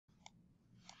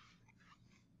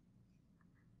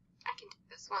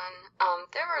this one.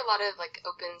 There were a lot of like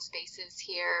open spaces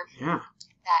here Yeah.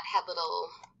 that had little,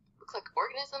 look like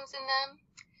organisms in them.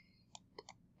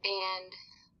 And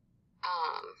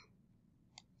um,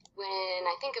 when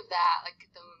I think of that, like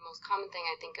the most common thing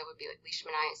I think of would be like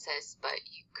Leishmaniasis, but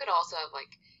you could also have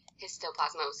like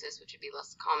histoplasmosis, which would be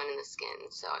less common in the skin.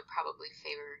 So I'd probably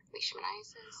favor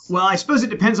Leishmaniasis. Well, I suppose it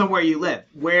depends on where you live.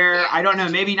 Where, Yeah, I don't know,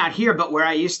 that's true. maybe not here, but where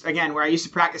I used to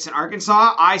practice in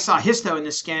Arkansas, I saw histo in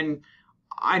the skin.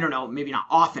 I don't know, maybe not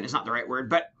often is not the right word,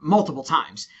 but multiple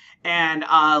times. And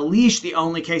leash, the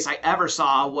only case I ever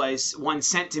saw was one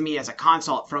sent to me as a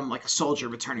consult from like a soldier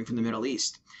returning from the Middle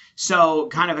East. So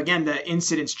kind of again, the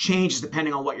incidence changes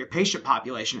depending on what your patient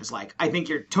population is like. I think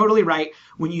you're totally right.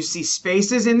 When you see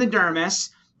spaces in the dermis,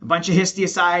 a bunch of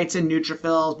histiocytes and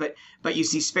neutrophils, but you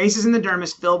see spaces in the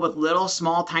dermis filled with little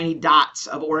small tiny dots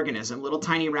of organism, little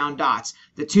tiny round dots.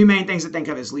 The two main things to think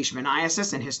of is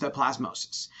leishmaniasis and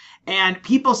histoplasmosis. And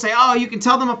people say, oh, you can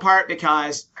tell them apart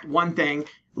because one thing,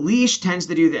 leash tends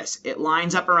to do this. It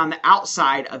lines up around the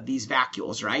outside of these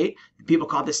vacuoles, right? People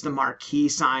call this the marquee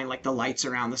sign, like the lights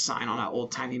around the sign on an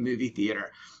old-timey movie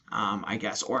theater, I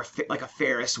guess, or like a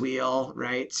Ferris wheel,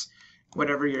 right?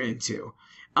 Whatever you're into.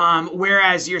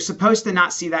 Whereas you're supposed to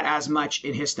not see that as much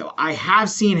in histo. I have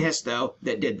seen histo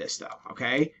that did this though,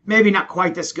 okay? Maybe not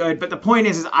quite this good, but the point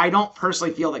is I don't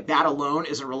personally feel like that alone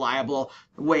is a reliable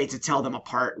way to tell them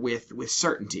apart with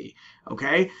certainty,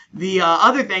 okay? The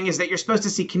other thing is that you're supposed to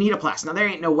see kinetoplast. Now, there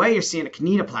ain't no way you're seeing a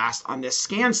kinetoplast on this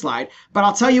scan slide, but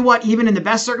I'll tell you what, even in the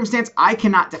best circumstance, I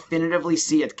cannot definitively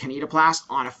see a kinetoplast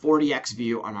on a 40x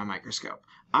view on my microscope.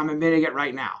 I'm admitting it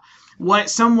right now.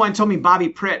 What someone told me, Bobby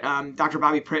Pritt, Dr.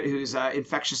 Bobby Pritt, who's an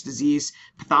infectious disease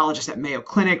pathologist at Mayo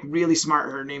Clinic, really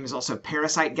smart. Her name is also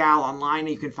Parasite Gal online.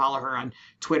 You can follow her on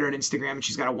Twitter and Instagram, and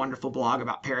she's got a wonderful blog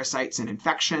about parasites and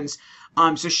infections.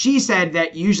 So she said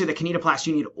that usually the kinetoplast,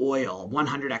 you need oil,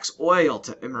 100x oil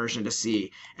to immersion to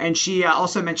see. And she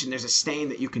also mentioned there's a stain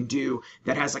that you can do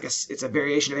that has like it's a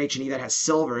variation of H&E that has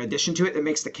silver addition to it that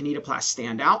makes the kinetoplast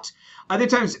stand out. Other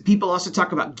times people also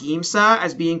talk about Giemsa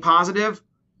as being positive.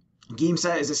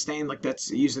 Giemsa is a stain like that's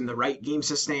used in the right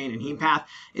Giemsa stain and Hempath.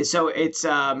 So it's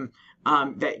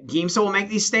that Giemsa will make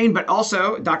these stain, but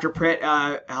also Dr. Pritt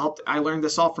helped. I learned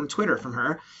this all from Twitter from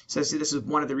her. So this is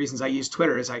one of the reasons I use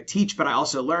Twitter is I teach, but I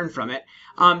also learn from it.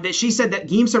 That she said that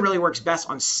Giemsa really works best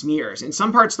on smears. In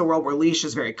some parts of the world where leash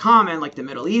is very common, like the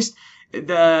Middle East,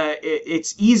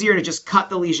 it's easier to just cut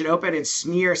the lesion open and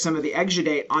smear some of the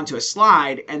exudate onto a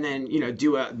slide and then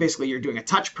basically you're doing a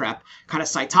touch prep kind of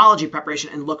cytology preparation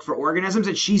and look for organisms.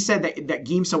 And she said that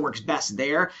Giemsa works best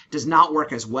there, does not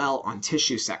work as well on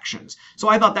tissue sections. So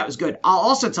I thought that was good. I'll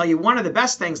also tell you one of the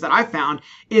best things that I found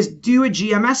is do a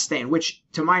GMS stain, which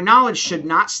to my knowledge should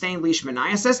not stain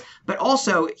leishmaniasis, but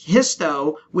also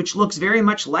histo, which looks very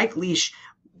much like leash.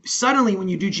 Suddenly when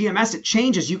you do GMS, it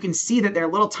changes. You can see that they're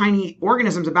little tiny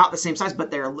organisms about the same size,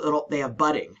 but they have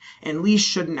budding. And leash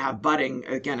shouldn't have budding,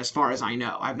 again, as far as I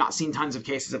know. I've not seen tons of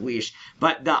cases of leash,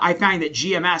 but I find that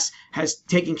GMS has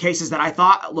taken cases that I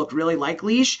thought looked really like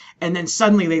leash, and then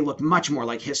suddenly they look much more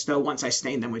like histo once I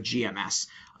stained them with GMS.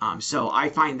 So I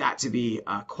find that to be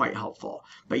quite helpful.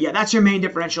 But yeah, that's your main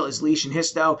differential is leash and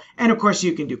histo. And of course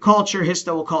you can do culture.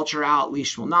 Histo will culture out,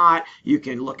 leash will not. You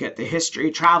can look at the history,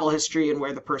 travel history, and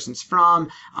where the person's from.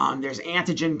 There's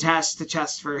antigen tests to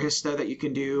test for histo that you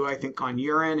can do, I think, on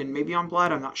urine and maybe on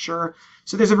blood. I'm not sure.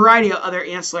 So there's a variety of other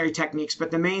ancillary techniques, but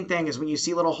the main thing is when you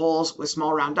see little holes with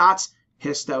small round dots,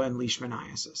 histo and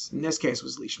leishmaniasis. In this case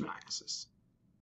was leishmaniasis.